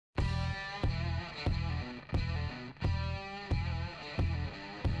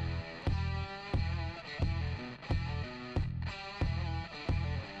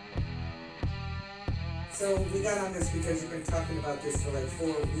So we got on this because you've been talking about this for like 4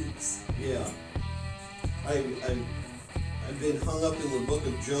 weeks. Yeah. I've been hung up in the book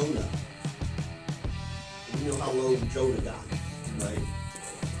of Jonah. You know how low Jonah got, right?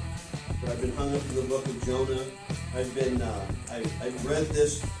 But I've been hung up in the book of Jonah. I've read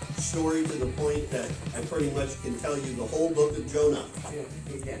this story to the point that I pretty much can tell you the whole book of Jonah. Yeah,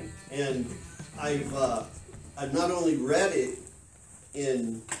 you can. And I've not only read it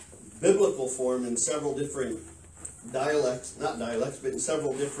in biblical form in several different dialects, not dialects, but in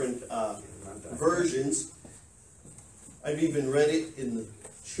several different versions. I've even read it in the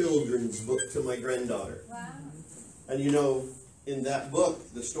children's book to my granddaughter. Wow. And you know, in that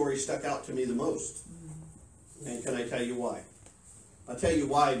book, the story stuck out to me the most. And can I tell you why? I'll tell you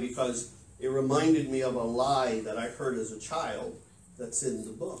why, because it reminded me of a lie that I heard as a child that's in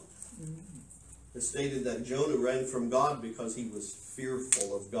the book. It stated that Jonah ran from God because he was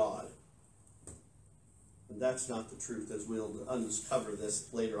fearful of God. And that's not the truth, as we'll uncover this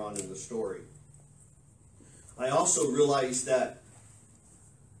later on in the story. I also realized that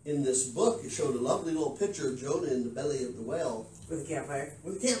in this book, it showed a lovely little picture of Jonah in the belly of the whale. With a campfire?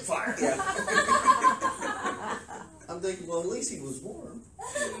 With a campfire. Yeah. I'm thinking, well, at least he was warm.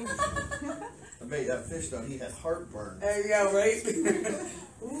 I bet that fish thought he had heartburn. Yeah, right?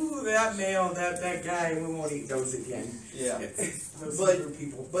 Ooh, that male, that guy, we won't eat those again. Yeah. Those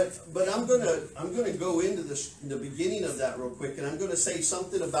people. But I'm gonna go into the beginning of that real quick, and I'm gonna say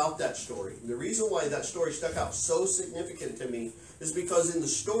something about that story. And the reason why that story stuck out so significant to me is because in the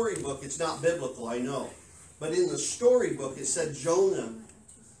storybook, it's not biblical, I know. But in the storybook, it said Jonah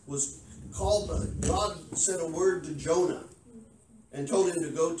was called, God sent a word to Jonah and told him to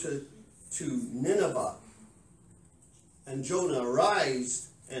go to Nineveh. And Jonah arose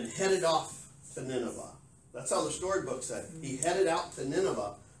and headed off to Nineveh. That's how the storybook said. He headed out to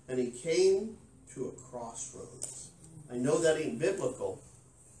Nineveh and he came to a crossroads. I know that ain't biblical,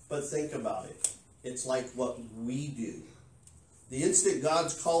 but think about it. It's like what we do. The instant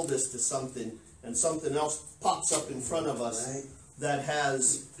God's called us to something and something else pops up in front of us, right, that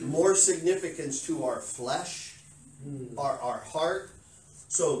has more significance to our flesh, our heart.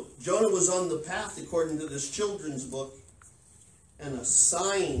 So Jonah was on the path according to this children's book, and a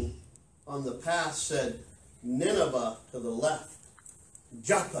sign on the path said Nineveh to the left,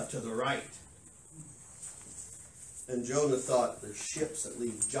 Joppa to the right. And Jonah thought, there's ships that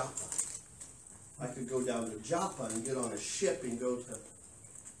leave Joppa. I could go down to Joppa and get on a ship and go to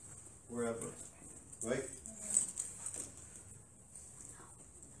wherever, right?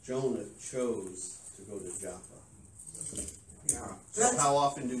 Jonah chose to go to Joppa. Yeah. So how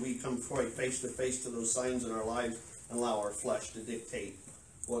often do we come face to face to those signs in our lives and allow our flesh to dictate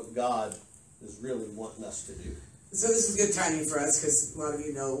what God is really wanting us to do? So this is good timing for us because a lot of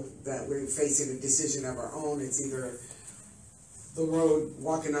you know that we're facing a decision of our own. It's either the road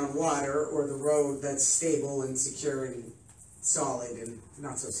walking on water or the road that's stable and secure and solid and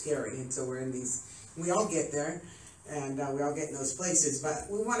not so scary. And so we're in these, we all get there and we all get in those places. But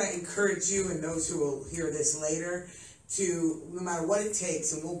we want to encourage you and those who will hear this later to, no matter what it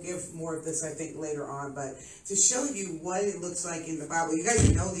takes, and we'll give more of this, I think, later on, but to show you what it looks like in the Bible. You guys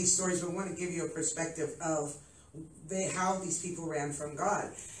know these stories, but we want to give you a perspective of how these people ran from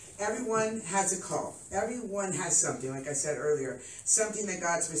God. Everyone has a call. Everyone has something, like I said earlier, something that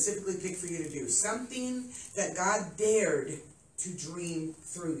God specifically picked for you to do, something that God dared to dream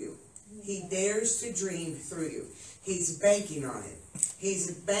through you. He dares to dream through you. He's banking on it. He's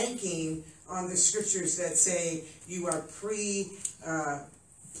banking on the scriptures that say you are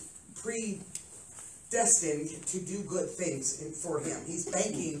predestined to do good things for him. He's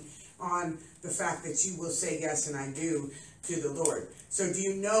banking on the fact that you will say yes and I do to the Lord. So do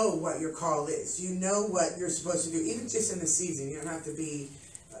you know what your call is? Do you know what you're supposed to do? Even just in the season, you don't have to be,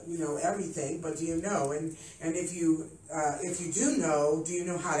 everything, but do you know? And if you do know, do you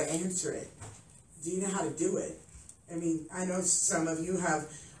know how to answer it? Do you know how to do it? I mean, I know some of you have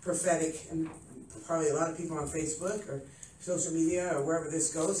prophetic, and probably a lot of people on Facebook or social media or wherever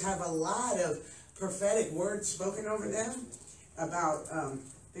this goes have a lot of prophetic words spoken over them about,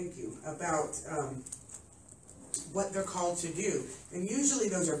 about what they're called to do. And usually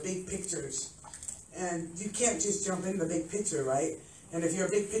those are big pictures. And you can't just jump in the big picture, right? And if you're a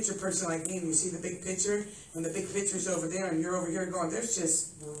big picture person like me and you see the big picture, and the big picture's over there and you're over here going, there's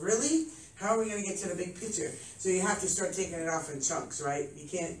just, really? How are we going to get to the big picture? So you have to start taking it off in chunks, right? You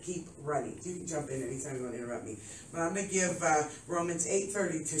can't keep running. You can jump in anytime you want to interrupt me. But I'm going to give Romans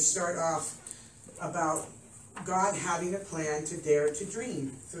 8:30 to start off about God having a plan to dare to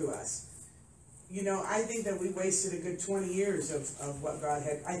dream through us. You know, I think that we wasted a good 20 years of what God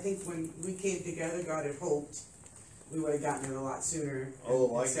had. I think when we came together, God had hoped we would have gotten it a lot sooner.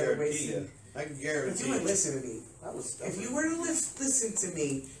 Oh, I instead of guarantee you. wasting. I can But guarantee you would you. listen to me. That was If you were to listen to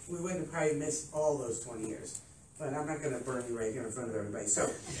me, we wouldn't have probably missed all those 20 years. But I'm not going to burn you right here in front of everybody. So,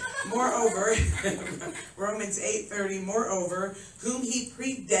 moreover, Romans 8:30, moreover, whom he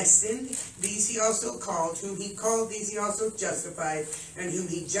predestined, these he also called. Whom he called, these he also justified. And whom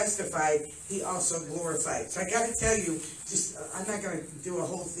he justified, he also glorified. So I got to tell you, I'm not going to do a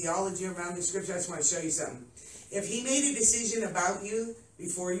whole theology around the scripture. I just want to show you something. If he made a decision about you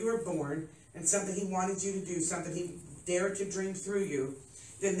before you were born, and something he wanted you to do, something he dared to dream through you,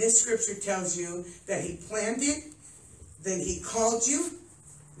 then this scripture tells you that he planned it, then he called you,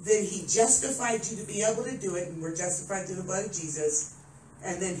 then he justified you to be able to do it, and we're justified through the blood of Jesus,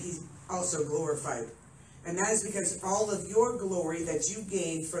 and then he also glorified. And that is because all of your glory that you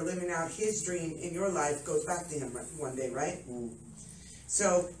gained for living out his dream in your life goes back to him one day, right?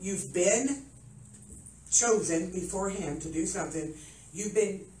 So you've been chosen beforehand to do something. You've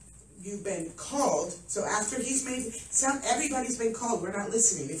been called. So after he's made everybody's been called. We're not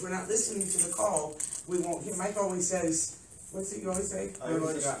listening. If we're not listening to the call, we won't hear. Mike always says, what's it you always say?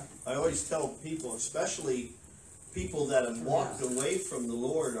 I always tell people, especially people that have walked away from the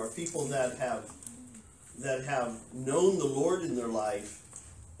Lord, or people that have known the Lord in their life,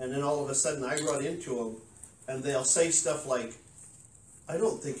 and then all of a sudden I run into them, and they'll say stuff like, I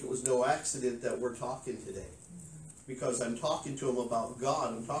don't think it was no accident that we're talking today. Because I'm talking to them about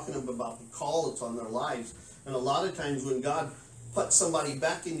God. I'm talking to them about the call that's on their lives. And a lot of times when God puts somebody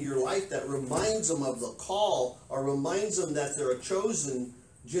back into your life that reminds them of the call, or reminds them that they're a chosen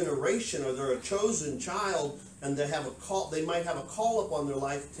generation, or they're a chosen child, and they have a call, they might have a call upon their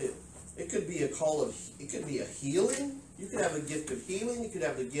life too. It could be a call of, it could be a healing. You could have a gift of healing. You could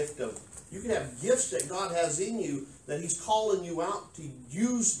have you could have gifts that God has in you that he's calling you out to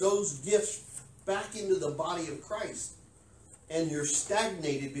use those gifts back into the body of Christ. And you're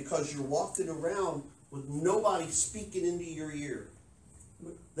stagnated because you're walking around with nobody speaking into your ear.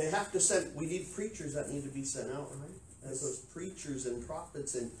 They have to we need preachers that need to be sent out, right? As those preachers and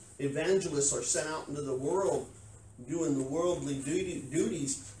prophets and evangelists are sent out into the world doing the worldly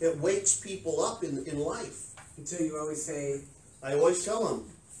duties, it wakes people up in life. Until you always say, I always tell them,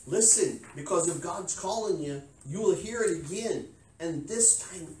 listen, because if God's calling you, you will hear it again. And this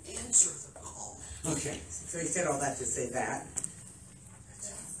time, answer the call. Okay, so he said all that to say that.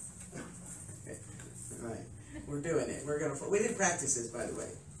 All right, we're doing it. We didn't practice this, by the way.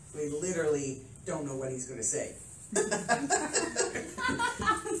 We literally don't know what he's going to say.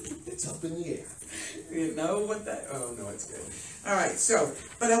 It's up in the air. You know what that? Oh no, it's good. All right, so,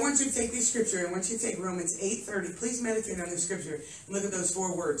 but I want you to take this scripture. I want you to take Romans 8:30. Please meditate on this scripture. Look at those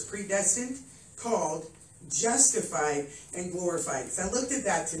 4 words: predestined, called, justified, and glorified. So I looked at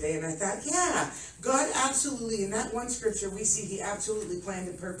that today and I thought, yeah, God absolutely, in that one scripture, we see he absolutely planned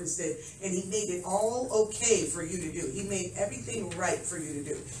and purposed it, and he made it all okay for you to do. He made everything right for you to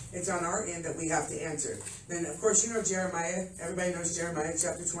do. It's on our end that we have to answer. Then, of course, you know Jeremiah. Everybody knows Jeremiah,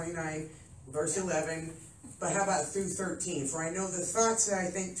 chapter 29, verse 11. But how about through 13? For I know the thoughts that I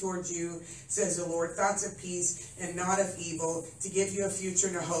think towards you, says the Lord, thoughts of peace and not of evil, to give you a future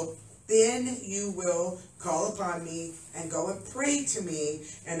and a hope. Then you will call upon me and go and pray to me,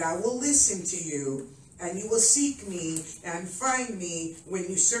 and I will listen to you, and you will seek me and find me when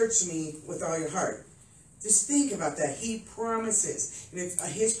you search me with all your heart. Just think about that. He promises. And if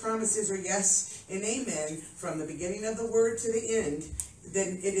his promises are yes and amen from the beginning of the word to the end,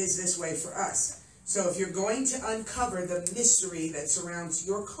 then it is this way for us. So if you're going to uncover the mystery that surrounds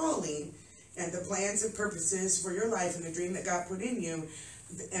your calling and the plans and purposes for your life and the dream that God put in you,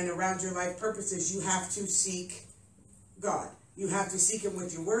 and around your life purposes, you have to seek God. You have to seek him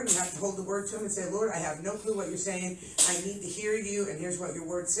with your word. You have to hold the word to him and say, Lord, I have no clue what you're saying. I need to hear you, and here's what your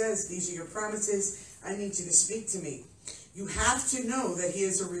word says. These are your promises. I need you to speak to me. You have to know that he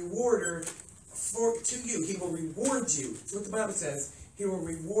is a rewarder to you. He will reward you. That's what the Bible says. He will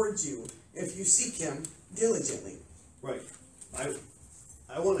reward you if you seek him diligently. Right.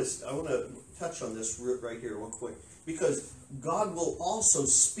 I want to touch on this right here real quick, because God will also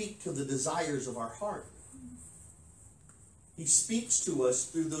speak to the desires of our heart. He speaks to us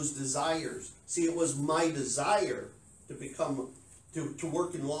through those desires. See, it was my desire to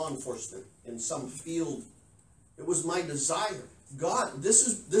work in law enforcement in some field. It was my desire. God, this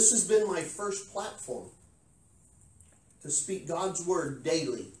has been my first platform to speak God's word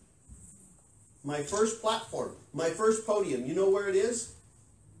daily. My first platform, my first podium. You know where it is?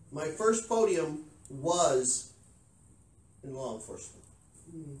 My first podium was in law enforcement.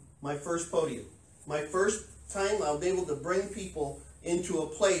 My first podium. My first time I'll be able to bring people into a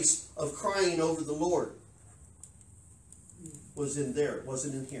place of crying over the Lord was in there. It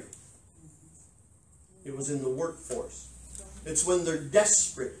wasn't in here. It was in the workforce. It's when they're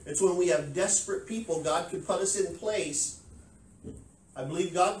desperate. It's when we have desperate people. God could put us in place. I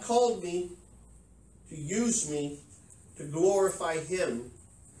believe God called me to use me to glorify Him.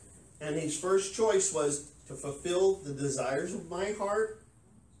 And His first choice was to fulfill the desires of my heart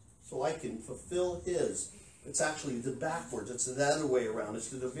so I can fulfill His. It's actually the backwards. It's the other way around. It's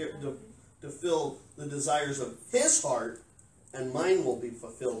to fulfill the desires of His heart, and mine will be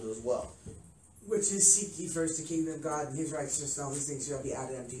fulfilled as well. Which is, seek ye first the kingdom of God and His righteousness, and all these things shall be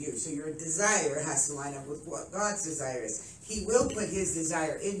added unto you. So your desire has to line up with what God's desire is. He will put His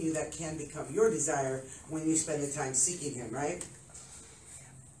desire in you that can become your desire when you spend the time seeking Him, right?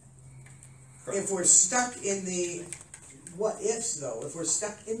 Correct. If we're stuck in the what ifs, though, if we're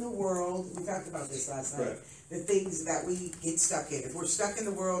stuck in the world, we talked about this last night, the things that we get stuck in. If we're stuck in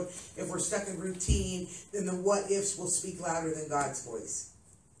the world, if we're stuck in routine, then the what ifs will speak louder than God's voice.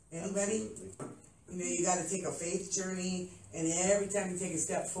 Anybody? Absolutely. You know, you got to take a faith journey, and every time you take a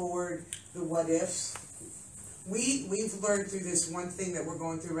step forward, the what ifs. We've learned through this one thing that we're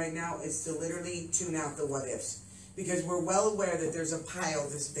going through right now is to literally tune out the what ifs. Because we're well aware that there's a pile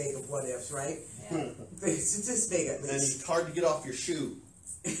this big of what ifs, right? Yeah. It's this big at least. And it's hard to get off your shoe.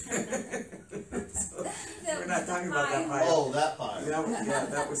 So, we're not talking about that pile. Oh, that pile.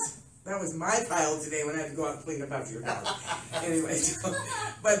 That was my pile today when I had to go out and clean up after your dog. Anyway, so,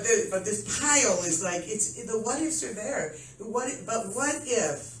 but this pile is like, the what ifs are there. But what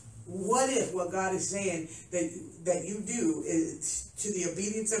if what God is saying that you do is to the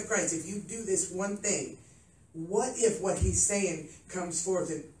obedience of Christ, if you do this one thing, what if what He's saying comes forth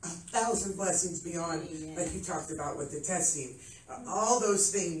in 1,000 blessings beyond, like you talked about with the testing, all those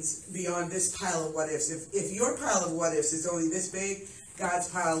things beyond this pile of what ifs. If your pile of what ifs is only this big, God's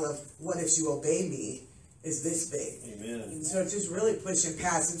pile of what ifs you obey me is this big. Amen. And so it's just really pushing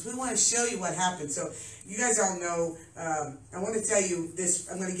past. And we want to show you what happened. So you guys all know, I want to tell you this.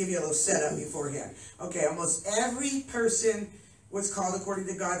 I'm going to give you a little setup beforehand. Okay, almost every person was called according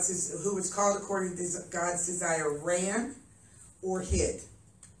to who was called according to God's desire ran or hid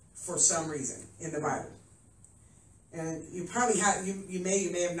for some reason in the Bible. And you probably have, you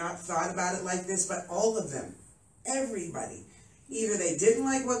may have not thought about it like this, but all of them, everybody, either they didn't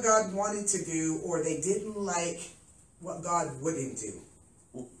like what God wanted to do, or they didn't like what God wouldn't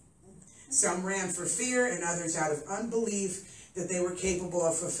do. Some ran for fear, and others out of unbelief that they were capable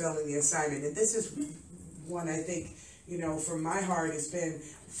of fulfilling the assignment. And this is one I think, from my heart has been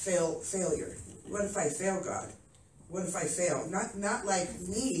failure. What if I fail God? What if I fail? Not like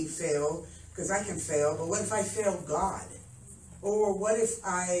me fail, because I can fail, but what if I fail God? Or what if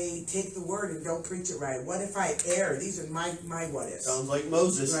I take the word and don't preach it right? What if I err? These are my what ifs. Sounds like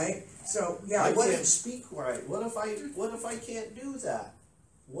Moses. Right? So yeah, I can't speak right. What if I can't do that?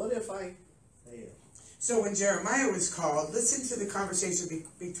 What if I fail? So when Jeremiah was called, listen to the conversation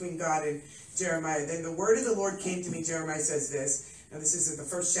between God and Jeremiah. Then the word of the Lord came to me, Jeremiah says this, and this is in the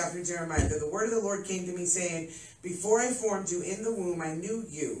first chapter of Jeremiah. Then the word of the Lord came to me saying, before I formed you in the womb, I knew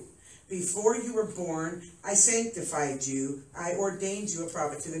you. Before you were born, I sanctified you. I ordained you a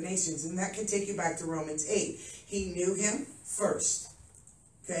prophet to the nations. And that can take you back to Romans 8. He knew him first.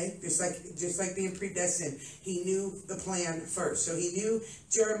 Okay? Just like being predestined. He knew the plan first. So he knew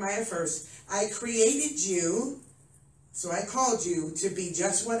Jeremiah first. I created you, so I called you to be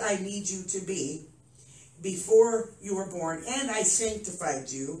just what I need you to be before you were born. And I sanctified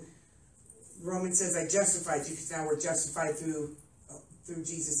you. Romans says I justified you, because now we're justified through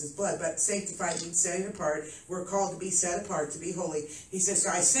Jesus' blood. But sanctified means setting apart. We're called to be set apart, to be holy. He says, so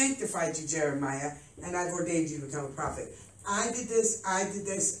I sanctified you, Jeremiah, and I've ordained you to become a prophet. I did this, I did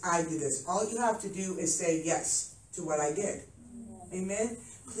this, I did this. All you have to do is say yes to what I did. Amen?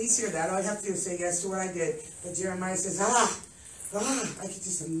 Please hear that. All you have to do is say yes to what I did. But Jeremiah says, I can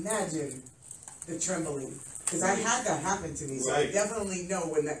just imagine the trembling. Because I had that happen to me. So I definitely know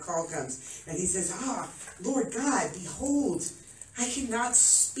when that call comes. And he says, Lord God, behold, I cannot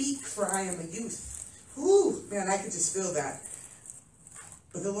speak, for I am a youth. Ooh, man, I could just feel that.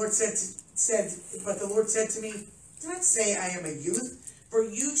 But the Lord said to me, do not say I am a youth, for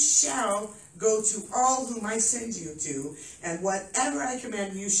you shall go to all whom I send you to, and whatever I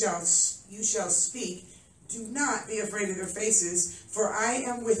command you shall speak. Do not be afraid of their faces, for I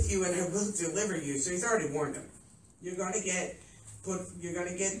am with you and I will deliver you. So he's already warned them. You're gonna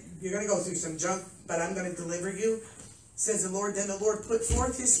go through some junk, but I'm gonna deliver you. says the Lord. Then the Lord put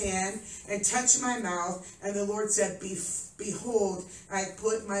forth his hand and touched my mouth, and the Lord said, behold, I have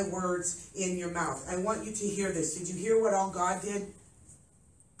put my words in your mouth. I want you to hear this. Did you hear what all God did?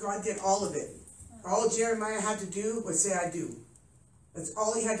 God did all of it. All Jeremiah had to do was say, I do. That's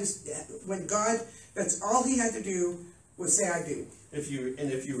all he had to, that's all he had to do was say, I do. If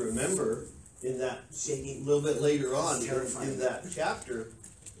you remember, in that shaking, a little bit later on, terrifying. in that chapter,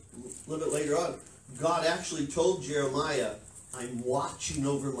 a little bit later on, God actually told Jeremiah, I'm watching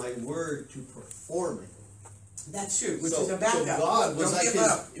over my word to perform it. That's true, which is a backup. God was Don't give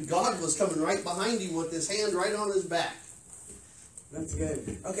up. God was coming right behind him with his hand right on his back. That's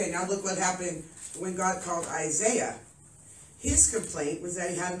good. Okay, now look what happened when God called Isaiah. His complaint was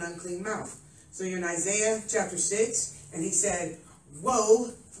that he had an unclean mouth. So you're in Isaiah chapter 6, and he said, woe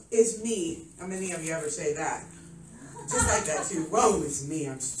is me. How many of you ever say that? Just like that too. Woe is me.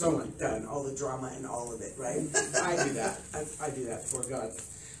 I'm so undone. All the drama and all of it, right? I do that. I do that for God.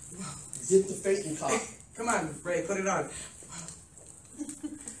 Get the fainting cough. Come on, Ray, put it on.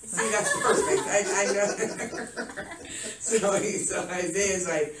 See, that's perfect. I know. So Isaiah's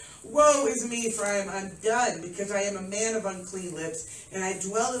like, woe is me, for I am undone, because I am a man of unclean lips, and I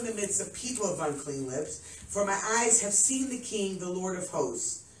dwell in the midst of people of unclean lips. For my eyes have seen the King, the Lord of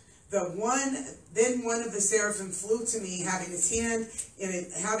hosts. Then one of the seraphim flew to me, having in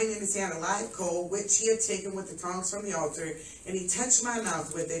his hand a live coal, which he had taken with the tongs from the altar, and he touched my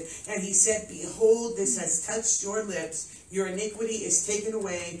mouth with it, and he said, behold, this has touched your lips. Your iniquity is taken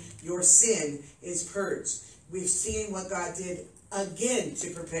away. Your sin is purged. We've seen what God did again to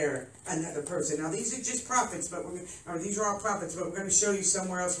prepare another person. Now, these are just prophets, these are all prophets, but we're going to show you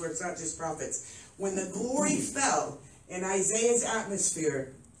somewhere else where it's not just prophets. When the glory fell in Isaiah's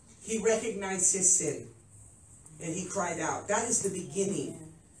atmosphere, he recognized his sin, and he cried out. That is the beginning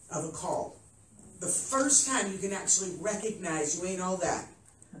of a call. The first time you can actually recognize you ain't all that.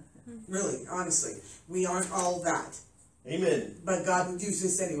 Really, honestly, we aren't all that. Amen. But God would use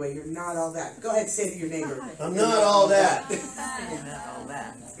this anyway. You're not all that. Go ahead and say to your neighbor, I'm not all that. I'm not all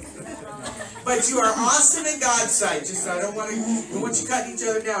that. But you are awesome in God's sight. Just I don't want you cutting each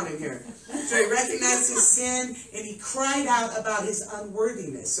other down in here. So he recognized his sin, and he cried out about his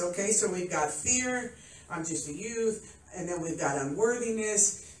unworthiness. Okay, so we've got fear. I'm just a youth, and then we've got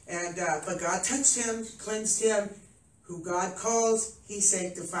unworthiness. And but God touched him, cleansed him. Who God calls, he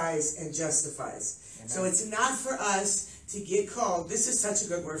sanctifies and justifies. Amen. So it's not for us to get called. This is such a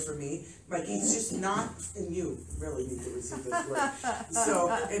good word for me. Like, he's just not, and you really need to receive this word. So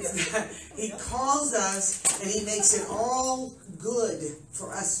it's not, he calls us, and he makes it all good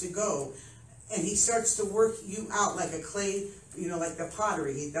for us to go. And he starts to work you out like a clay, like the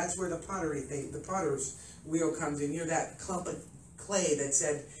pottery. That's where the potter's wheel comes in. You're that clump of clay that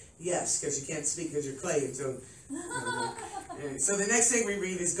said yes, because you can't speak because you're clay. And so the next thing we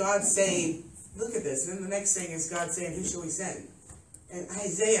read is God saying, look at this. And then the next thing is God saying, who shall we send? And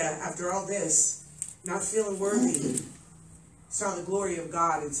Isaiah, after all this, not feeling worthy, saw the glory of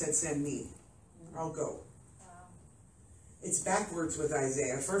God and said, send me. I'll go. It's backwards with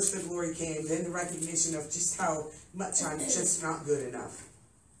Isaiah. First the glory came, then the recognition of just how much I'm just not good enough.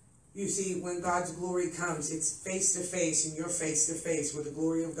 You see, when God's glory comes, it's face to face, and you're face to face with the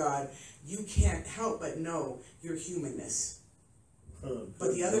glory of God. You can't help but know your humanness.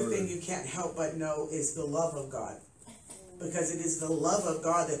 But the other thing you can't help but know is the love of God. Because it is the love of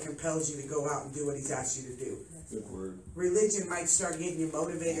God that compels you to go out and do what he's asked you to do. Good word. Religion might start getting you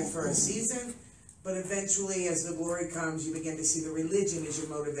motivated for a season, but eventually as the glory comes, you begin to see the religion as your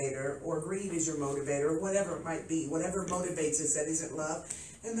motivator, or greed as your motivator, or whatever it might be. Whatever motivates us that isn't love.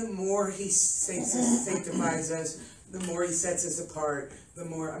 And the more he sanctifies us, the more he sets us apart, the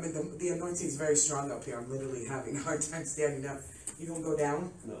more, the anointing is very strong up here. I'm literally having a hard time standing up. You don't go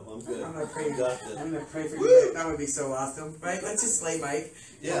down? No, I'm good. I'm going to pray for you. That would be so awesome, right? Let's just slay Mike.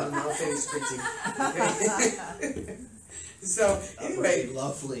 Yeah. And I'll finish preaching. Okay? So, anyway.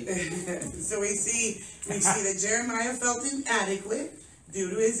 Lovely. So we see that Jeremiah felt inadequate due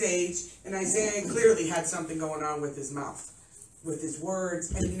to his age, and Isaiah clearly had something going on with his mouth, with his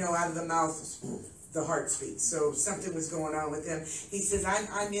words, and out of the mouth the heart speaks. So something was going on with him. He says,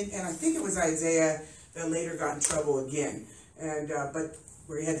 I'm in, and I think it was Isaiah that later got in trouble again, and but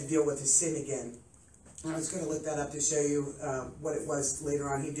where he had to deal with his sin again. And I was going to look that up to show you what it was later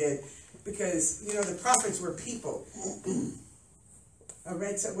on he did, because the prophets were people. I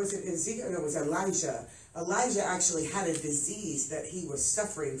read, was it Ezekiel? No, it was Elijah. Elijah actually had a disease that he was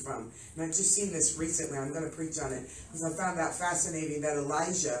suffering from. And I've just seen this recently. I'm going to preach on it. Because I found that fascinating that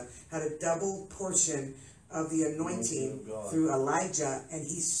Elijah had a double portion of the anointing through Elijah. And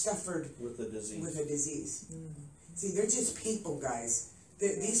he suffered with a disease. Mm-hmm. See, they're just people, guys.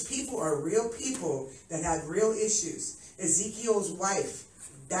 These people are real people that had real issues. Ezekiel's wife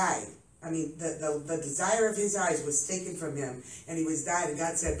died. I mean, the desire of his eyes was taken from him, and he was died, and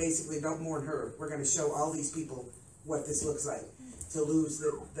God said, basically, don't mourn her. We're going to show all these people what this looks like. To lose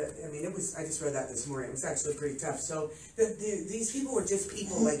I mean, it was, I just read that this morning. It was actually pretty tough. So, these people were just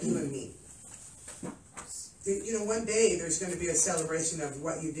people like you and me. You know, one day there's going to be a celebration of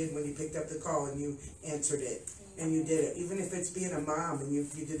what you did when you picked up the call and you answered it. And you did it. Even if it's being a mom and you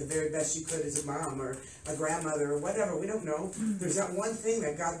did the very best you could as a mom or a grandmother or whatever, we don't know. There's that one thing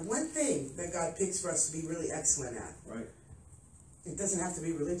that God picks for us to be really excellent at. Right. It doesn't have to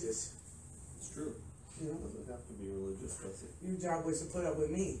be religious. It's true. You know? It doesn't have to be religious, does it? Your job was to put up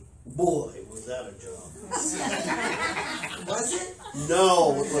with me. Boy, was that a job. Was it?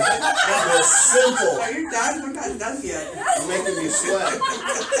 No, that was simple. Are you done? We're not done yet. You're making me sweat.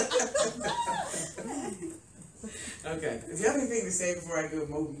 Okay. If you have anything to say before I go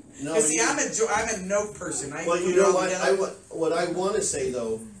moving. No. See, I'm a note person. Well, you know what I want to say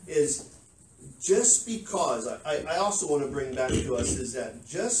though is just because I also want to bring back to us is that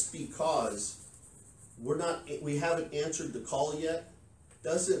just because we haven't answered the call yet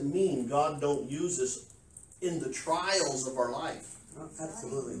doesn't mean God don't use us in the trials of our life. Oh,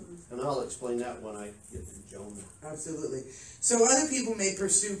 absolutely. And I'll explain that when I get to Jonah. Absolutely. So other people may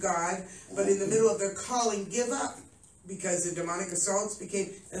pursue God, but in the middle of their calling, give up. Because the demonic assaults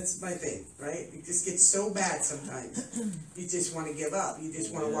that's my thing, right? It just gets so bad sometimes. You just want to give up. You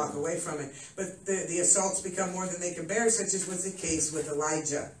just want to walk away from it. But the assaults become more than they can bear, such as was the case with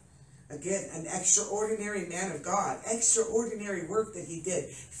Elijah. Again, an extraordinary man of God. Extraordinary work that he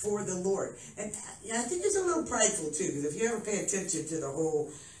did for the Lord. And I think it's a little prideful too, because if you ever pay attention to the whole,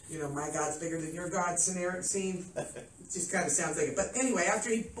 my God's bigger than your God scenario scene, it just kind of sounds like it. But anyway,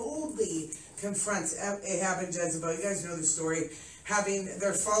 after he boldly confronts Ahab and Jezebel, you guys know the story, having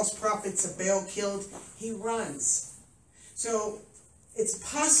their false prophets of Baal killed, he runs. So it's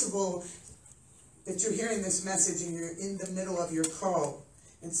possible that you're hearing this message and you're in the middle of your call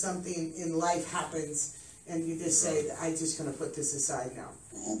and something in life happens and you just say, I'm just going to put this aside now.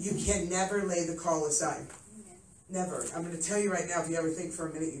 You can never lay the call aside. Never. I'm going to tell you right now, if you ever think for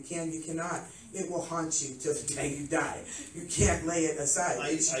a minute you can, you cannot. It will haunt you till the day you die. You can't lay it aside.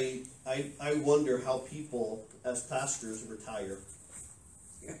 I wonder how people, as pastors, retire.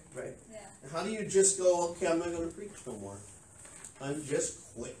 Yeah, right. Yeah. How do you just go, okay, I'm not going to preach no more. I'm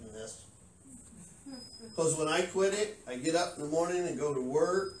just quitting this. Because when I quit it, I get up in the morning and go to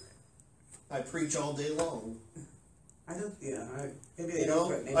work. I preach all day long. Maybe they don't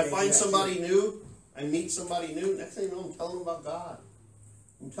quit. Maybe I they find do somebody too. new. I meet somebody new. Next thing you know, I'm telling them about God.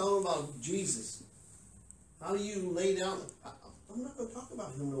 I'm telling them about Jesus. How do you lay down? I'm not going to talk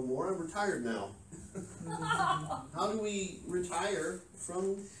about him no more. I'm retired now. How do we retire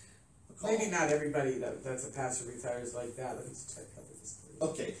from a call? Maybe not everybody that's a pastor retires like that. Let me just check out this.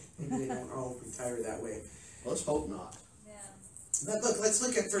 Okay. Maybe they don't all retire that way. Let's hope not. Yeah. But look, let's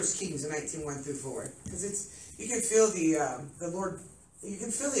look at 1 Kings 19:1-4, because you can feel the Lord. You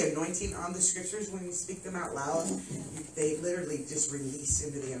can feel the anointing on the scriptures when you speak them out loud. They literally just release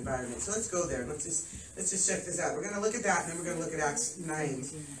into the environment. So let's go there. Let's just check this out. We're going to look at that, and then we're going to look at Acts 9,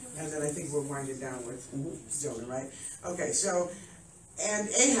 and then I think we'll wind it down with Jonah, right? Okay, so, and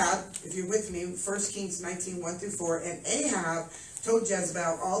Ahab, if you're with me, 1 Kings 19:1-4, and Ahab told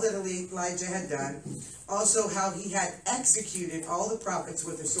Jezebel all that Elijah had done, also how he had executed all the prophets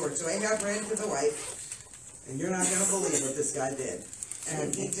with the sword. So Ahab ran to the wife, and you're not going to believe what this guy did.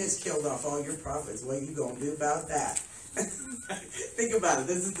 And he just killed off all your prophets. What are you going to do about that? Think about it.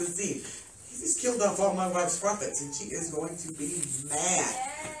 This is the scene. He just killed off all my wife's prophets, and she is going to be mad.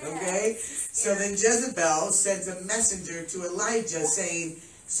 Okay? So then Jezebel sends a messenger to Elijah saying,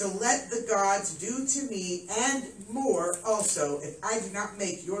 so let the gods do to me and more also if I do not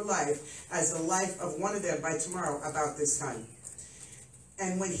make your life as the life of one of them by tomorrow about this time.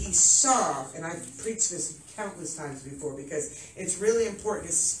 And when he saw, and I've preached this countless times before because it's really important,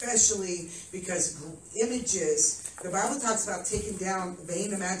 especially because images, the Bible talks about taking down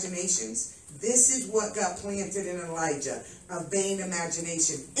vain imaginations. This is what got planted in Elijah, a vain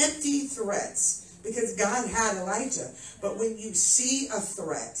imagination, empty threats, because God had Elijah. But when you see a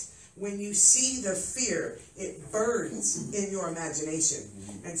threat, when you see the fear, it burns in your imagination.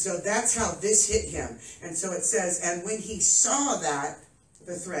 And so that's how this hit him. And so it says, and when he saw that,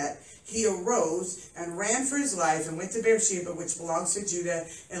 the threat, he arose and ran for his life and went to Beersheba, which belongs to Judah,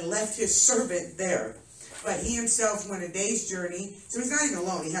 and left his servant there. But he himself went a day's journey. So he's not even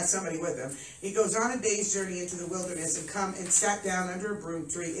alone. He has somebody with him. He goes on a day's journey into the wilderness and come and sat down under a broom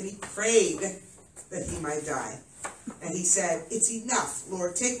tree, and he prayed that he might die. And he said, "It's enough,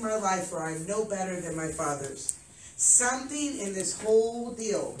 Lord, take my life, for I am no better than my father's." Something in this whole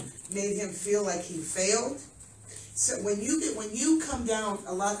deal made him feel like he failed. So when you come down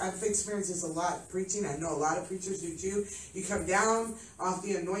a lot, I've experienced this a lot preaching. I know a lot of preachers do too. You come down off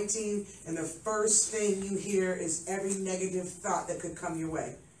the anointing, and the first thing you hear is every negative thought that could come your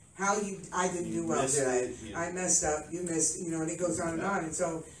way. I didn't do well, did I? Yeah. I messed up. You missed, and it goes on and on. And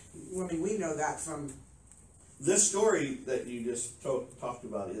so, I mean, we know that from This story that you just talked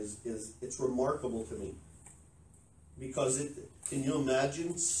about it's remarkable to me, because can you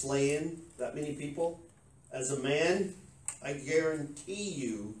imagine slaying that many people? As a man, I guarantee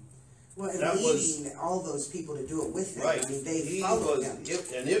you, and that leading all those people to do it with him. right. I mean, they followed him.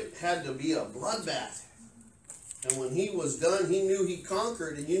 And it had to be a bloodbath. And when he was done, he knew he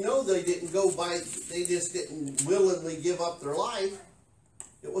conquered. And they didn't they just didn't willingly give up their life.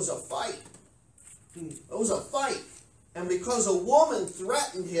 It was a fight. It was a fight. And because a woman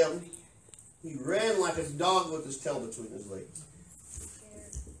threatened him, he ran like a dog with his tail between his legs.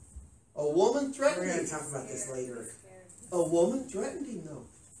 A woman threatened him. We're going to talk about this later. A woman threatened him, though.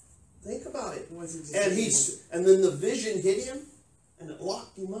 Think about it. It wasn't just And then the vision hit him, and it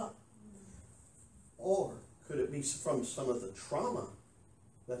locked him up. Or could it be from some of the trauma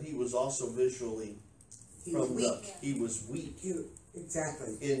that he was also visually he was weak. He was weak.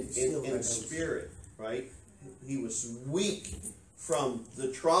 Exactly. In spirit, right? He was weak from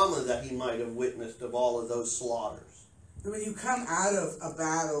the trauma that he might have witnessed of all of those slaughters. When you come out of a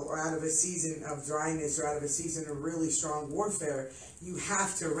battle or out of a season of dryness or out of a season of really strong warfare, you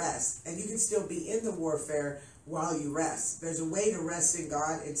have to rest. And you can still be in the warfare while you rest. There's a way to rest in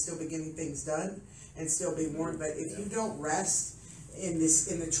God and still be getting things done and still be more. But if you don't rest in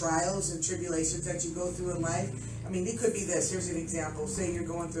the trials and tribulations that you go through in life, I mean, it could be this. Here's an example. Say you're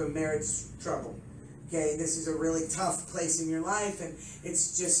going through a marriage trouble. Okay, this is a really tough place in your life, and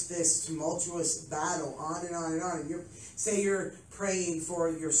it's just this tumultuous battle, on and on and on. And say you're praying for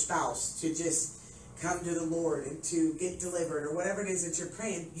your spouse to just come to the Lord and to get delivered, or whatever it is that you're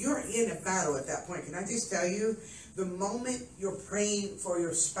praying. You're in a battle at that point. Can I just tell you, the moment you're praying for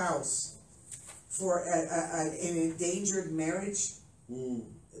your spouse for an endangered marriage,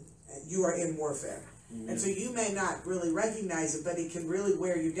 you are in warfare. And so you may not really recognize it, but it can really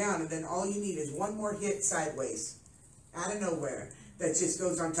wear you down. And then all you need is one more hit sideways, out of nowhere, that just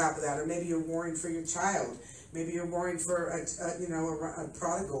goes on top of that. Or maybe you're warring for your child. Maybe you're warring for a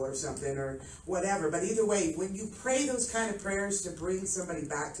prodigal or something, or whatever. But either way, when you pray those kind of prayers to bring somebody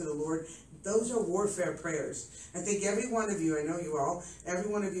back to the Lord, those are warfare prayers. I think every one of you, I know you all, every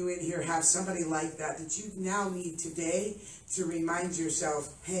one of you in here have somebody like that you now need today to remind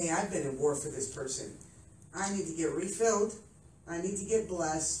yourself, hey, I've been in war for this person. I need to get refilled. I need to get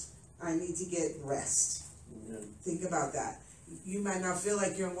blessed. I need to get rest. Think about that. You might not feel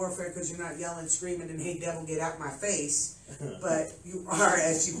like you're in warfare because you're not yelling, screaming, and hey, devil, get out my face. But you are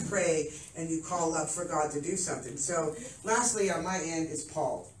as you pray and you call up for God to do something. So lastly, on my end is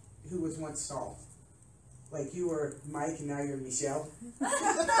Paul, who was once Saul. Like you were Mike and now you're Michelle.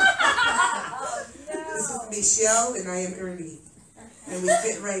 Oh, no. This is Michelle and I am Ernie. And we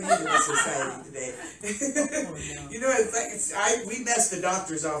fit right into the society today. It's like we messed the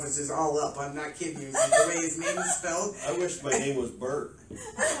doctor's offices all up. I'm not kidding you. The way his name is spelled. I wish my name was Bert.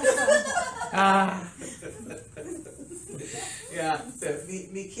 Yeah, so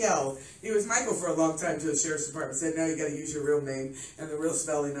Mikhail, he was Michael for a long time to the sheriff's department. Said, now you got to use your real name and the real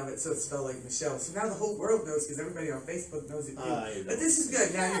spelling of it, so it's spelled like Michelle. So now the whole world knows because everybody on Facebook knows it too. But this is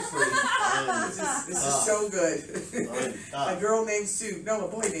good. Now you're free. This is so good. A girl named Sue. No, a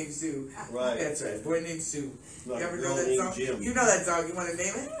boy named Sue. Right. That's right. Boy named Sue. Like you ever know that song? Jim. You know that song. You want to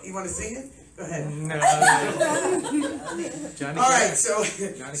name it? You want to sing it? Go ahead. No. Johnny All right.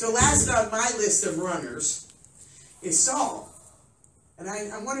 Cash. So last on my list of runners is Saul. And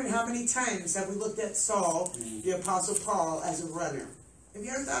I'm wondering how many times have we looked at Saul, the Apostle Paul, as a runner? Have you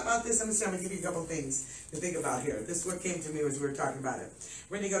ever thought about this? I'm going to give you a couple things to think about here. This is what came to me as we were talking about it.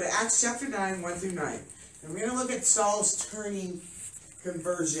 We're going to go to Acts chapter 9, 1 through 9. And we're going to look at Saul's turning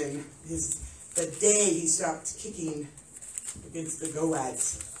conversion, the day he stopped kicking against the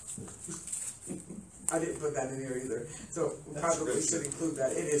goads. I didn't put that in here either. So we probably should include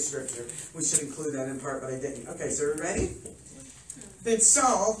that. It is scripture. We should include that in part, but I didn't. Okay, so we're ready? Then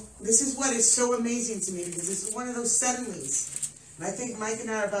Saul, this is what is so amazing to me, because this is one of those suddenlies. And I think Mike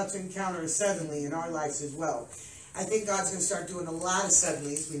and I are about to encounter a suddenly in our lives as well. I think God's going to start doing a lot of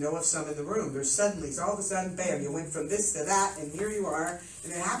suddenlies. We know of some in the room. There's suddenlies. All of a sudden, bam, you went from this to that, and here you are.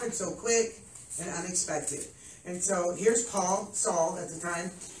 And it happened so quick and unexpected. And so here's Saul at the time.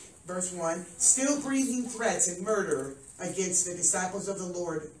 verse 1, still breathing threats and murder against the disciples of the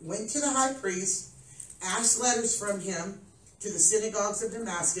Lord, went to the high priest, asked letters from him to the synagogues of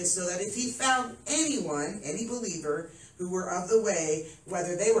Damascus, so that if he found anyone, any believer, who were of the way,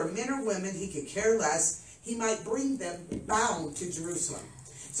 whether they were men or women, he could care less, he might bring them bound to Jerusalem.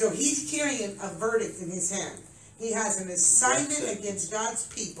 So he's carrying a verdict in his hand. He has an assignment against God's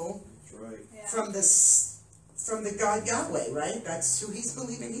people. That's right. From the God Yahweh, right? That's who he's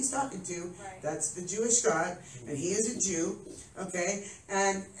believing he's talking to. Right. That's the Jewish God, and he is a Jew. Okay,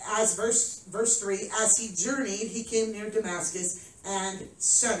 and as verse 3, as he journeyed, he came near Damascus, and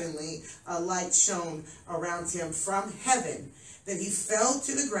suddenly a light shone around him from heaven. Then he fell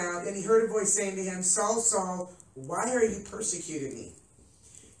to the ground, and he heard a voice saying to him, Saul, Saul, why are you persecuting me?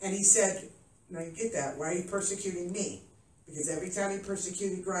 And he said, now you get that, why are you persecuting me? Because every time he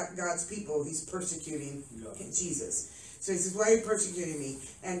persecuted God's people, he's persecuting Jesus. So he says, why are you persecuting me?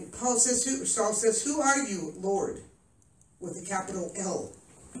 And Saul says, who are you, Lord? With a capital L.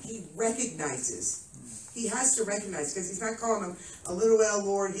 He recognizes. He has to recognize, because he's not calling him a little L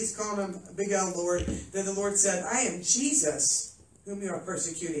Lord. He's calling him a big L Lord. Then the Lord said, I am Jesus, whom you are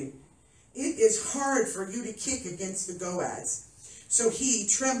persecuting. It is hard for you to kick against the goads. So he,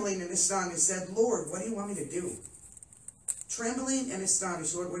 trembling and astonished, said, Lord, what do you want me to do? Trembling and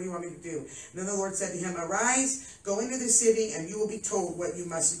astonished, Lord, what do you want me to do? And then the Lord said to him, arise, go into the city, and you will be told what you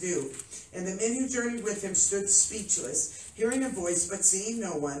must do. And the men who journeyed with him stood speechless, hearing a voice, but seeing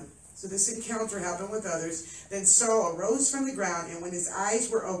no one. So this encounter happened with others. Then Saul arose from the ground, and when his eyes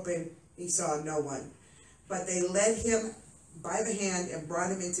were open, he saw no one. But they led him by the hand and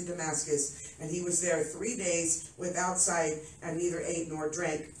brought him into Damascus. And he was there 3 days without sight, and neither ate nor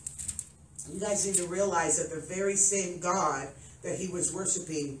drank. You guys need to realize that the very same God that he was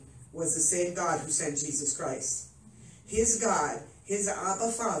worshiping was the same God who sent Jesus Christ. His God, his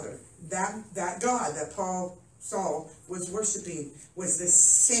Abba Father, that God that Saul was worshiping was the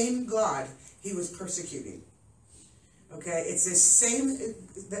same God he was persecuting. Okay, it's the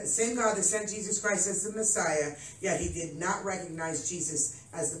same God that sent Jesus Christ as the Messiah, yet he did not recognize Jesus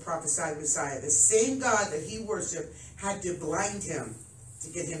as the prophesied Messiah. The same God that he worshiped had to blind him to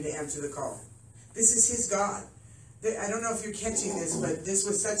get him to answer the call. This is his God. I don't know if you're catching this, but this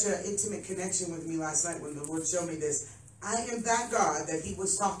was such an intimate connection with me last night when the Lord showed me this. I am that God that he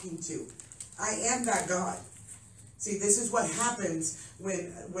was talking to. I am that God. See, this is what happens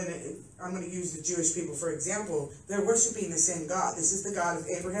when I'm going to use the Jewish people, for example. They're worshiping the same God. This is the God of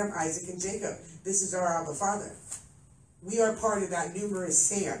Abraham, Isaac, and Jacob. This is our Abba Father. We are part of that numerous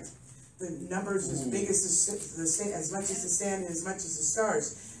sand. The numbers as big as as much as the sand and as much as the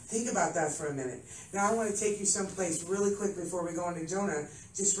stars. Think about that for a minute. Now I want to take you someplace really quick before we go into Jonah.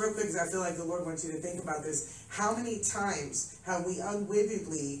 Just real quick, because I feel like the Lord wants you to think about this. How many times have we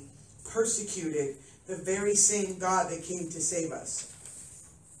unwittingly persecuted the very same God that came to save us?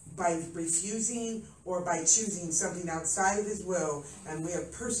 By refusing or by choosing something outside of his will, and we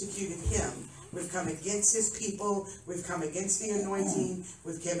have persecuted him. We've come against his people. We've come against the anointing.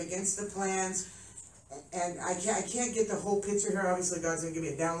 We've come against the plans. And I can't get the whole picture here. Obviously, God's going to give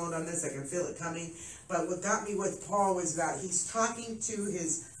me a download on this. I can feel it coming. But what got me with Paul was that he's talking to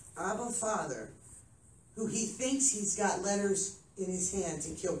his Abba Father, who he thinks he's got letters in his hand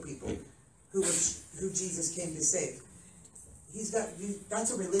to kill people, who Jesus came to save.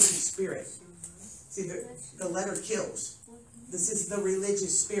 That's a religious spirit. See, the letter kills. This is the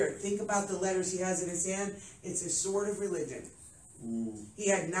religious spirit. Think about the letters he has in his hand. It's a sword of religion. He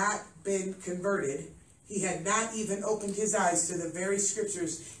had not been converted. He had not even opened his eyes to the very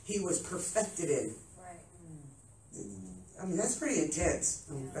scriptures he was perfected in. Right. I mean, that's pretty intense.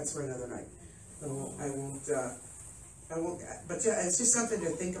 That's for another night. I won't. But it's just something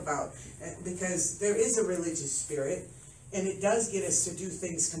to think about, because there is a religious spirit, and it does get us to do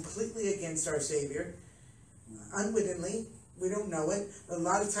things completely against our Savior, unwittingly. We don't know it. A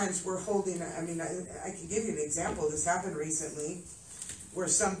lot of times we're holding, I can give you an example. This happened recently where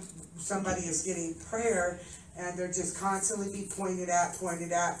somebody is getting prayer and they're just constantly being pointed at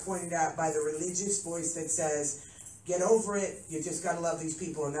by the religious voice that says, get over it, you just got to love these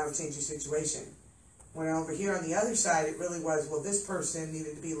people and that'll change your situation. When over here on the other side, it really was, well, this person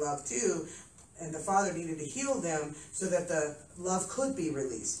needed to be loved too, and the Father needed to heal them so that the love could be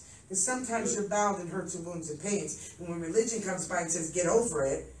released. Because sometimes you're bound in hurts and wounds and pains. And when religion comes by and says, get over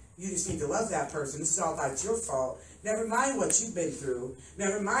it, you just need to love that person. This is all about your fault. Never mind what you've been through.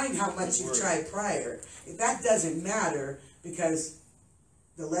 Never mind how much you've tried prior. That doesn't matter, because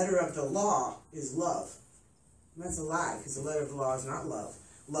the letter of the law is love. And that's a lie, because the letter of the law is not love.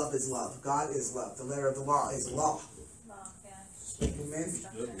 Love is love. God is love. The letter of the law is law. Amen.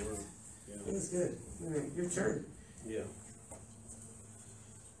 Good word. Yeah. That's good. All right, your turn. Yeah.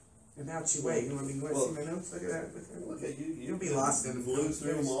 And out your way. You want to see my notes? Look at that. Look at you. You'll be lost in the blew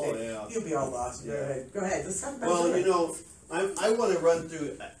through them all. Yeah. You'll be all lost. Go Yeah. ahead. Go ahead. Let's talk about Well, Jonah. you know, I want to run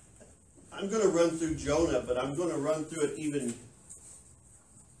through. I'm going to run through Jonah, but I'm going to run through it even.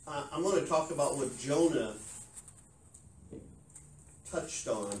 I'm going to talk about what Jonah touched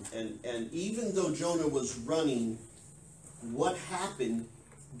on, and even though Jonah was running, what happened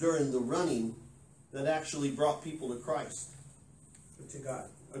during the running that actually brought people to Christ? To God.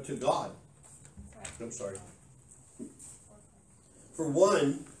 Or to God. I'm sorry. For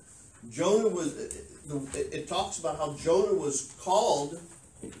one, Jonah was. It talks about how Jonah was called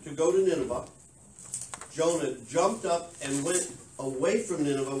to go to Nineveh. Jonah jumped up and went away from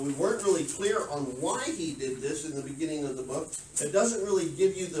Nineveh. We weren't really clear on why he did this in the beginning of the book. It doesn't really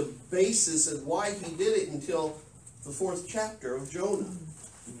give you the basis of why he did it until the 4th chapter of Jonah.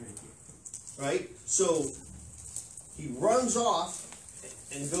 Right? So he runs off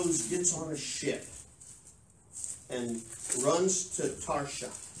and gets on a ship and runs to Tarshish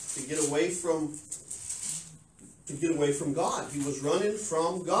to get away from God. He was running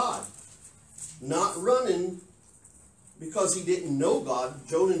from God, not running because he didn't know God.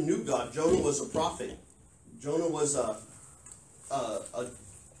 Jonah knew God. Jonah was a prophet. Jonah was a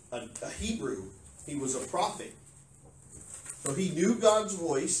Hebrew. He was a prophet. So he knew God's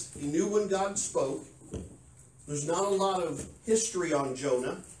voice. He knew when God spoke. There's not a lot of history on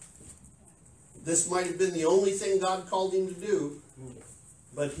Jonah. This might have been the only thing God called him to do,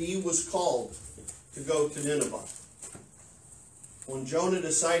 but he was called to go to Nineveh. When Jonah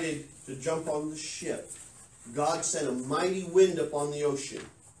decided to jump on the ship, God sent a mighty wind upon the ocean.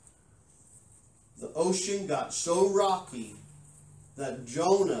 The ocean got so rocky that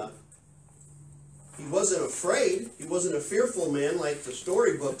Jonah, he wasn't afraid. He wasn't a fearful man like the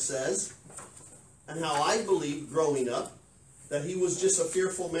storybook says. And how I believed growing up, that he was just a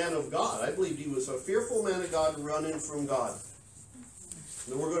fearful man of God. I believed he was a fearful man of God running from God.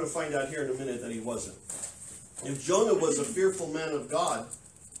 And we're going to find out here in a minute that he wasn't. If Jonah was a fearful man of God,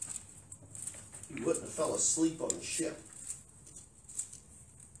 he wouldn't have fell asleep on the ship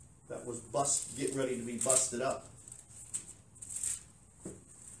that was getting ready to be busted up.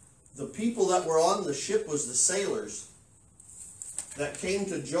 The people that were on the ship was the sailors that came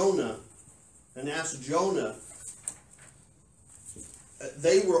to Jonah and asked Jonah.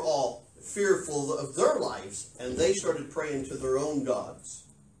 They were all fearful of their lives, and they started praying to their own gods.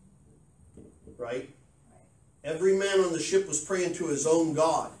 Right? Every man on the ship was praying to his own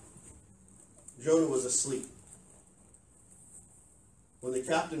God. Jonah was asleep. When the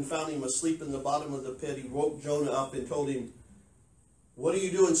captain found him asleep in the bottom of the pit, he woke Jonah up and told him, "What are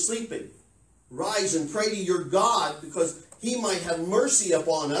you doing sleeping? Rise and pray to your God, because he might have mercy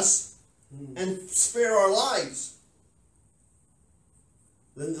upon us and spare our lives."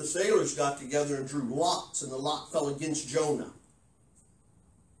 Then the sailors got together and drew lots, and the lot fell against Jonah.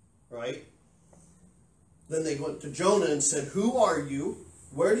 Right? Then they went to Jonah and said, "Who are you?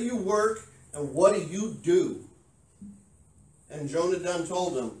 Where do you work? And what do you do?" And Jonah done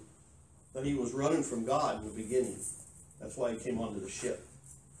told them that he was running from God in the beginning. That's why he came onto the ship.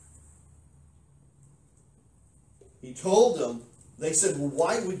 He told them, they said, "Well,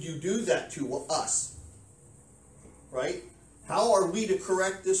 why would you do that to us?" Right? How are we to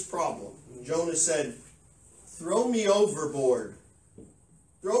correct this problem? And Jonah said, "Throw me overboard.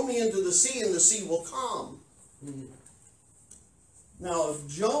 Throw me into the sea, and the sea will calm." Now, if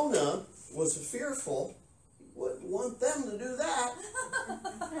Jonah was fearful, he wouldn't want them to do that.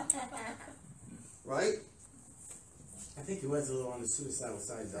 Right? I think he was a little on the suicidal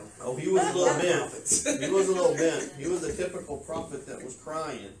side, though. Oh, he was a little bent. He was a little bent. He was a typical prophet that was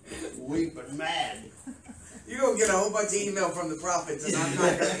crying, weeping, mad. You're going to get a whole bunch of email from the prophets, and I'm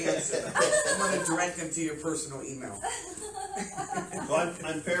not going to answer. I'm going to direct them to your personal email. So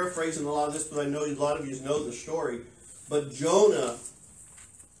I'm paraphrasing a lot of this, but I know a lot of you know the story. But Jonah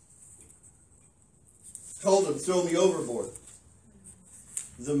told him, "Throw me overboard."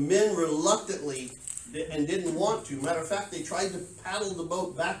 The men reluctantly and didn't want to. Matter of fact, they tried to paddle the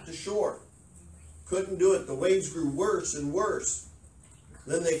boat back to shore. Couldn't do it. The waves grew worse and worse.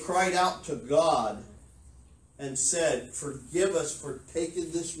 Then they cried out to God and said, "Forgive us for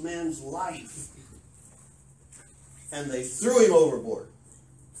taking this man's life." And they threw him overboard.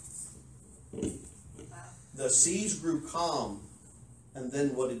 The seas grew calm. And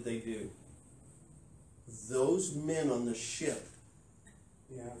then what did they do? Those men on the ship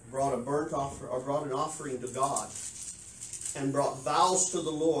brought an offering to God, and brought vows to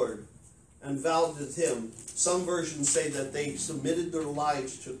the Lord and vowed with him. Some versions say that they submitted their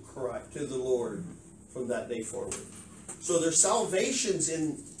lives to Christ, to the Lord from that day forward. So their salvations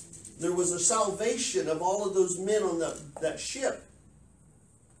there was a salvation of all of those men on that ship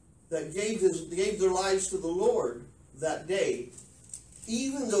that gave their lives to the Lord that day,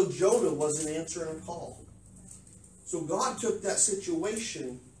 even though Jonah wasn't answering a call. So God took that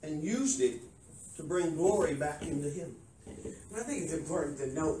situation and used it to bring glory back into him. And I think it's important to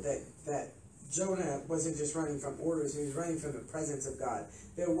note that Jonah wasn't just running from orders, he was running from the presence of God.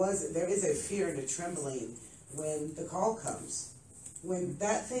 There is a fear and a trembling when the call comes. When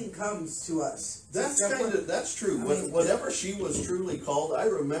that thing comes to us. That's true. Whenever she was truly called, I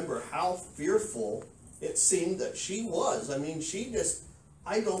remember how fearful it seemed that she was. I mean,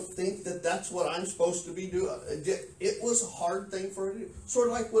 I don't think that's what I'm supposed to be doing. It was a hard thing for her to do. Sort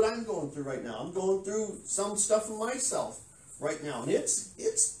of like what I'm going through right now. I'm going through some stuff in myself right now. And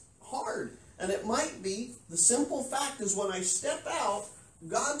it's hard. And it might be, the simple fact is when I step out,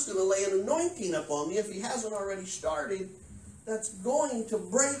 God's going to lay an anointing upon me, if he hasn't already started, that's going to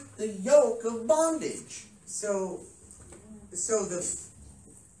break the yoke of bondage. So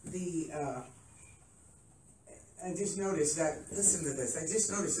I just noticed that, listen to this, I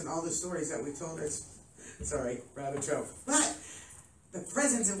just noticed in all the stories that we told us, sorry, rabbit trail, but the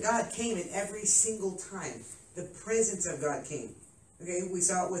presence of God came in every single time. The presence of God came. Okay, we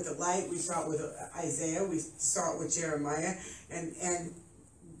saw it with the light, we saw it with Isaiah, we saw it with Jeremiah, and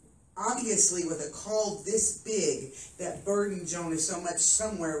obviously with a call this big that burdened Jonah so much,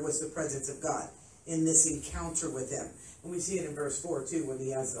 somewhere was the presence of God in this encounter with him. And we see it in verse 4 too, when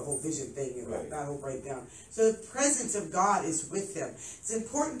he has the whole vision thing and that whole breakdown. So the presence of God is with them. It's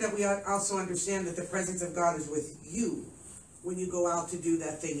important that we also understand that the presence of God is with you when you go out to do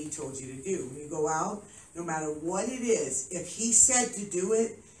that thing he told you to do. When you go out, no matter what it is, if he said to do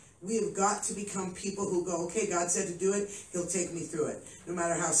it, we have got to become people who go, okay, God said to do it, he'll take me through it. No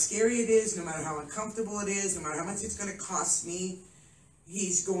matter how scary it is, no matter how uncomfortable it is, no matter how much it's going to cost me,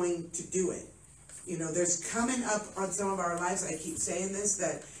 he's going to do it. You know, there's coming up on some of our lives, I keep saying this,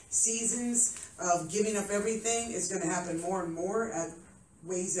 that seasons of giving up everything is going to happen more and more at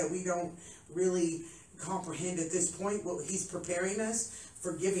ways that we don't really comprehend at this point. Well, he's preparing us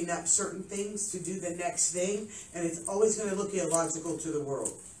for giving up certain things to do the next thing, and it's always going to look illogical to the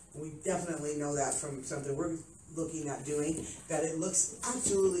world. We definitely know that from something we're looking at doing, that it looks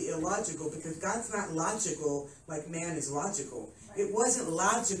absolutely illogical, because God's not logical like man is logical. It wasn't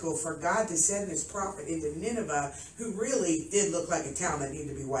logical for God to send this prophet into Nineveh, who really did look like a town that needed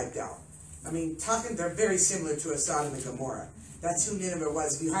to be wiped out. I mean, they're very similar to a Sodom and Gomorrah. That's who Nineveh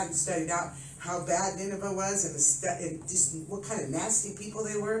was. If you hadn't studied out how bad Nineveh was and just what kind of nasty people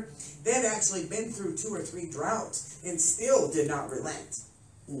they were, they had actually been through 2 or 3 droughts and still did not relent.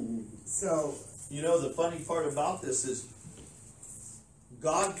 So, you know, the funny part about this is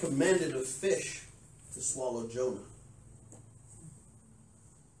God commanded a fish to swallow Jonah.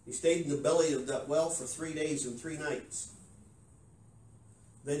 He stayed in the belly of that well for 3 days and 3 nights.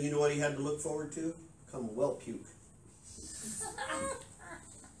 Then you know what he had to look forward to? Become a well puke.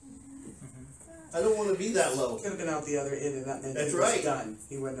 I don't want to be that low. Could have been out the other end and that meant That's he was right. done.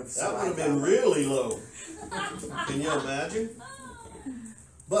 He wouldn't have That would have survived been really low. Can you imagine?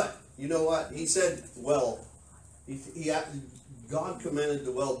 But you know what? He said, well, God commanded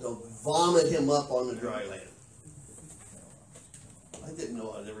the well to vomit him up on the dry land. I didn't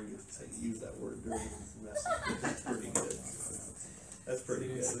know I'd ever use that word during this message. That's pretty good. That's pretty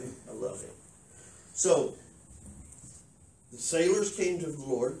good. I love it. So the sailors came to the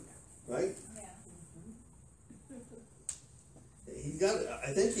Lord, right? He got.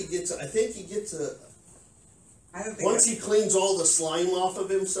 I think he gets a. I don't think Once he cleans all the slime off of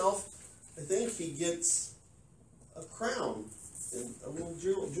himself, I think he gets a crown and a little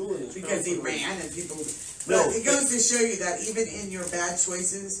jewel in his crown. because he ran and people. No, But it goes to show you that even in your bad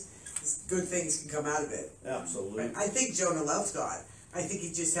choices, good things can come out of it. Absolutely. I think Jonah loved God. I think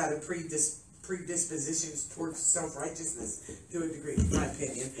he just had a predispositions towards self-righteousness to a degree, in my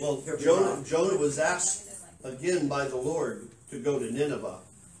opinion. Well, Could be Jonah wrong. was asked again by the Lord to go to Nineveh.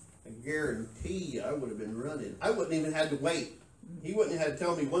 I guarantee you I would have been running. I wouldn't even had to wait. He wouldn't have had to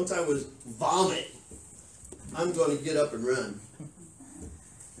tell me once I was vomit, I'm going to get up and run.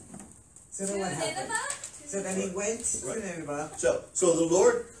 So then what happened? So then he went to Nineveh. So the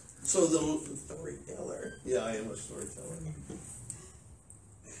Lord, Storyteller. yeah, I am a storyteller.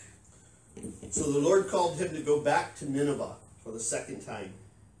 So the Lord called him to go back to Nineveh for the second time.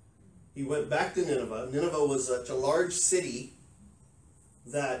 He went back to Nineveh. Nineveh was such a large city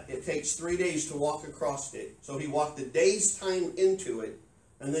that it takes 3 days to walk across it. So he walked a day's time into it,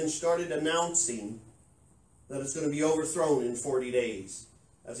 and then started announcing that it's going to be overthrown in 40 days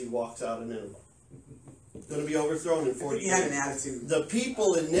as he walks out of Nineveh. It's going to be overthrown in 40 days. He had an attitude. The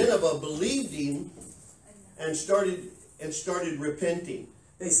people in Nineveh believed him and started repenting.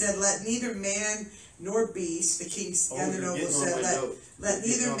 They said, let neither man nor beast, the kings and the nobles said, let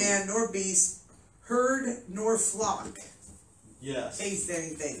neither man nor beast, herd nor flock, taste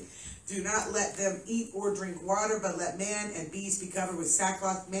anything. Do not let them eat or drink water, but let man and beast be covered with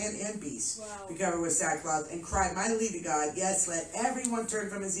sackcloth, man and beast be covered with sackcloth, and cry mightily to God. Yes, let everyone turn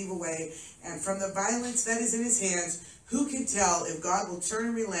from his evil way and from the violence that is in his hands. Who can tell if God will turn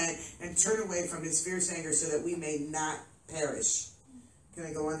and relent and turn away from his fierce anger so that we may not perish? Can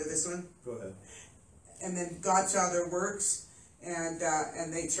I go on to this one? Go ahead. And then God saw their works, and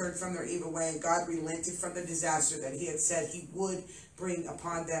they turned from their evil way, and God relented from the disaster that he had said he would bring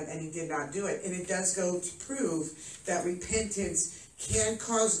upon them, and he did not do it. And it does go to prove that repentance can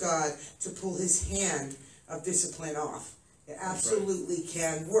cause God to pull his hand of discipline off. It absolutely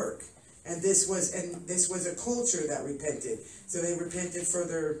can work. And this was a culture that repented. So they repented for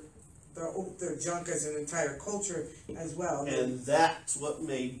their junk as an entire culture as well. And that's what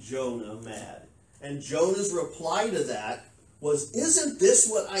made Jonah mad. And Jonah's reply to that was, isn't this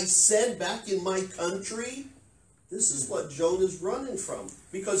what I said back in my country? This is what Jonah's running from.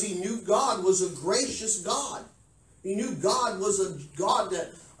 Because he knew God was a gracious God. He knew God was a God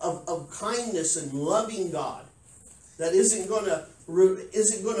of kindness and loving God. That isn't going to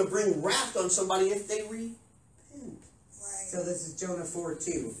bring wrath on somebody if they repent. Right. So this is Jonah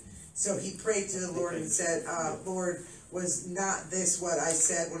 4:2. So he prayed to the Lord and said, Lord, was not this what I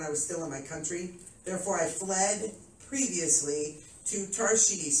said when I was still in my country? Therefore I fled previously to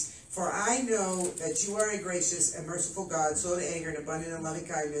Tarshish. For I know that you are a gracious and merciful God, slow to anger and abundant in loving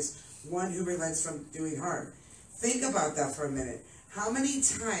kindness, one who relents from doing harm. Think about that for a minute. How many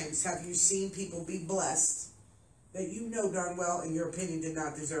times have you seen people be blessed that you know darn well, in your opinion, did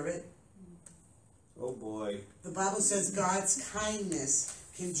not deserve it? Oh boy. The Bible says God's kindness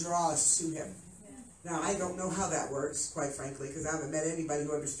can draw us to him. Now, I don't know how that works, quite frankly, because I haven't met anybody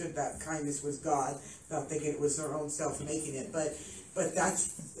who understood that kindness was God, without thinking it was their own self making it. But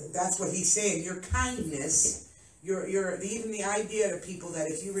that's what he's saying. Your kindness, even the idea to people that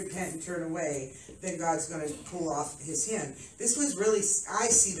if you repent and turn away, then God's going to pull off his hand. This was really, I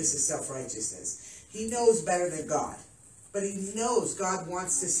see this as self-righteousness. He knows better than God. But he knows God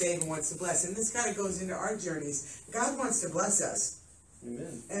wants to save and wants to bless. And this kind of goes into our journeys. God wants to bless us.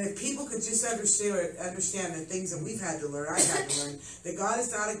 Amen. And if people could just understand the things that we've had to learn, I've had to learn, that God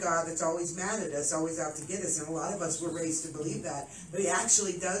is not a God that's always mad at us, always out to get us. And a lot of us were raised to believe that. But he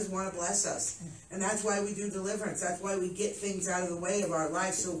actually does want to bless us. And that's why we do deliverance. That's why we get things out of the way of our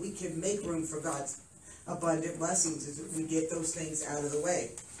life so we can make room for God's abundant blessings as we get those things out of the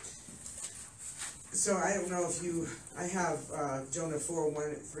way. So I don't know if I have Jonah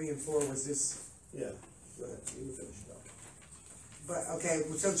 4:1, 3, and 4 was this. Yeah, go ahead. You can finish it up. But, okay,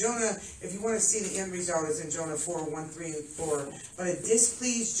 so Jonah, if you want to see the end result, is in Jonah 4:1, 3, and 4. But it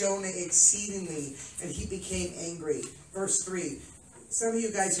displeased Jonah exceedingly, and he became angry. Verse 3. Some of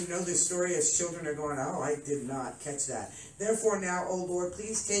you guys who know this story as children are going, oh, I did not catch that. Therefore now, O Lord,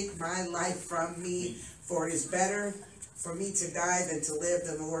 please take my life from me, for it is better for me to die than to live.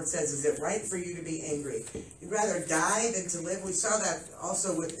 Then the Lord says, is it right for you to be angry? You'd rather die than to live? We saw that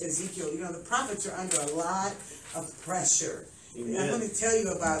also with Ezekiel. You know, the prophets are under a lot of pressure. Amen. I'm going to tell you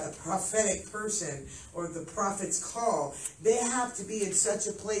about a prophetic person or the prophet's call. They have to be in such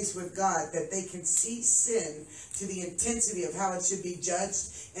a place with God that they can see sin to the intensity of how it should be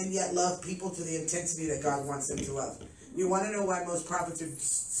judged and yet love people to the intensity that God wants them to love. You want to know why most prophets are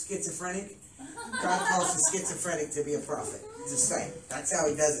schizophrenic? God calls the schizophrenic to be a prophet. Just saying. That's how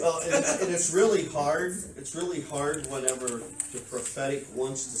he does it. Well, and it's really hard. It's really hard whenever the prophetic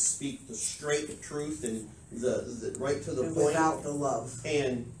wants to speak the straight truth and the right to the and point. Without the love.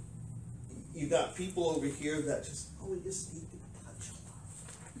 And you got people over here that just, we just need to touch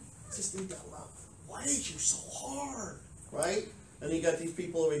love. Just need that love. Why is you so hard? Right? And you got these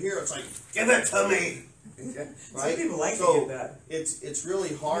people over here, it's like, give it to me. Some Right? people like so to get that. It's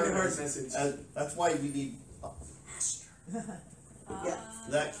really hard. A hard message. That's why we need a pastor. Yeah.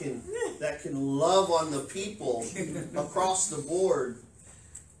 That can love on the people across the board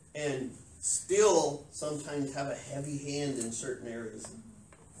and still sometimes have a heavy hand in certain areas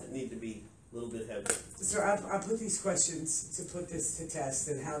that need to be a little bit heavier. So I put these questions to put this to test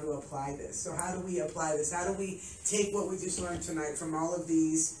and how to apply this. So how do we apply this? How do we take what we just learned tonight from all of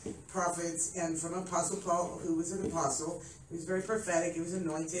these prophets and from Apostle Paul, who was an apostle? He was very prophetic. He was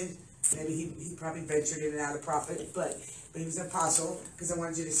anointed. Maybe he probably ventured in and out of prophet, but he was an apostle, because I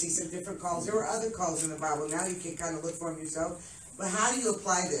wanted you to see some different calls. There were other calls in the Bible. Now you can kind of look for them yourself. But how do you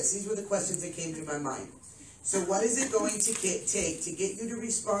apply this? These were the questions that came to my mind. So what is it going to take to get you to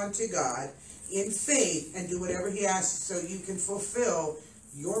respond to God in faith and do whatever he asks so you can fulfill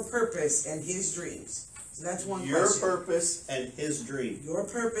your purpose and his dreams? So that's one question. Your purpose and his dream. Your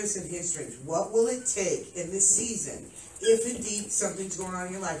purpose and his dreams. What will it take in this season, if indeed something's going on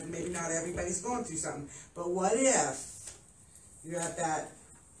in your life? Maybe not everybody's going through something, but what if you're at that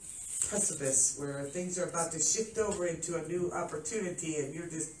precipice where things are about to shift over into a new opportunity, and you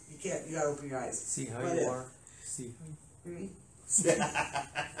gotta open your eyes. See how What you if? are. See.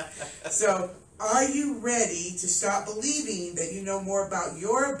 So, are you ready to stop believing that you know more about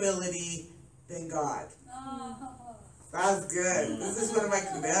your ability than God? That's good. This is one of my,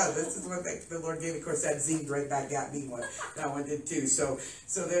 this is one that the Lord gave me. Of course, that zinged right back at me. That one did too. So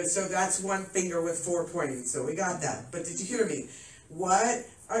that's one finger with 4 pointing. So we got that. But did you hear me? What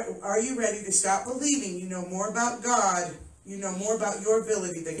are you ready to stop believing you know more about God? You know more about your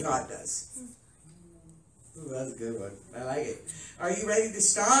ability than God does. Ooh, that's a good one. I like it. Are you ready to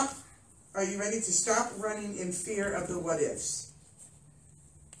stop? Are you ready to stop running in fear of the what ifs?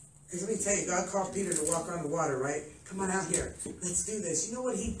 Because let me tell you, God called Peter to walk on the water, right? Come on out here. Let's do this. You know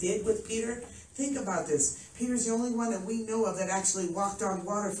what he did with Peter? Think about this. Peter's the only one that we know of that actually walked on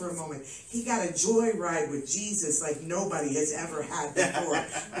water for a moment. He got a joy ride with Jesus like nobody has ever had before,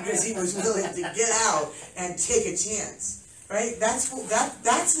 because he was willing to get out and take a chance. Right? That's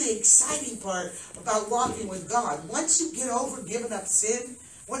the exciting part about walking with God. Once you get over giving up sin,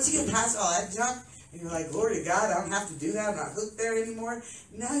 once you get past all that junk, and you're like, glory to God, I don't have to do that, I'm not hooked there anymore.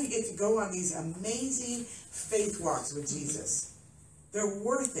 Now you get to go on these amazing faith walks with Jesus. They're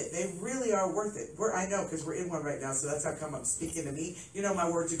worth it. They really are worth it. I know, because we're in one right now, so that's how come I'm speaking to me. You know my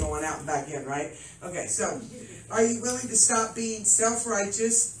words are going out and back in, right? Okay, so, are you willing to stop being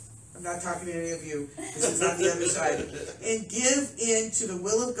self-righteous? I'm not talking to any of you. This is on the other side. And give in to the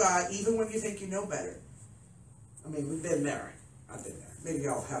will of God, even when you think you know better. I mean, we've been there. I've been there. Maybe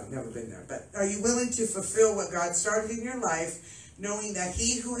y'all have never been there. But are you willing to fulfill what God started in your life, knowing that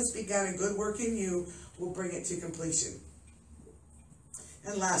he who has begun a good work in you will bring it to completion?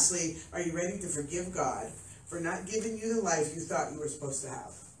 And lastly, are you ready to forgive God for not giving you the life you thought you were supposed to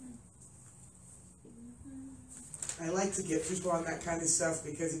have? I like to get people on that kind of stuff,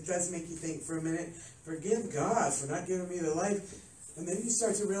 because it does make you think for a minute. Forgive God for not giving me the life. And then you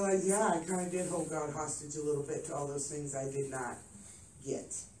start to realize, yeah, I kind of did hold God hostage a little bit to all those things I did not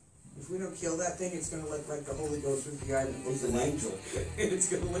get. If we don't kill that thing, it's going to look like the Holy Ghost with the guy that It's an angel. It's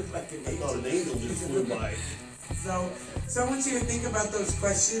going to look like an I angel. thought an angel just flew by. So I want you to think about those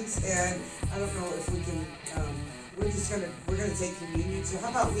questions, and I don't know if we can, we're gonna take communion. So how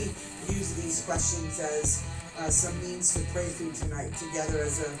about we use these questions as some means to pray through tonight together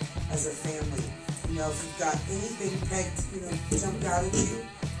as a family. You know, if you've got anything pegged, jumped out at you,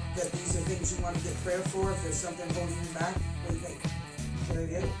 that these are things you want to get prayer for, if there's something holding you back, what do you think? Good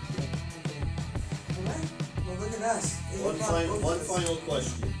idea? Okay. All right. Well, look at us. One final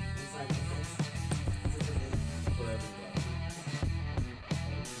question.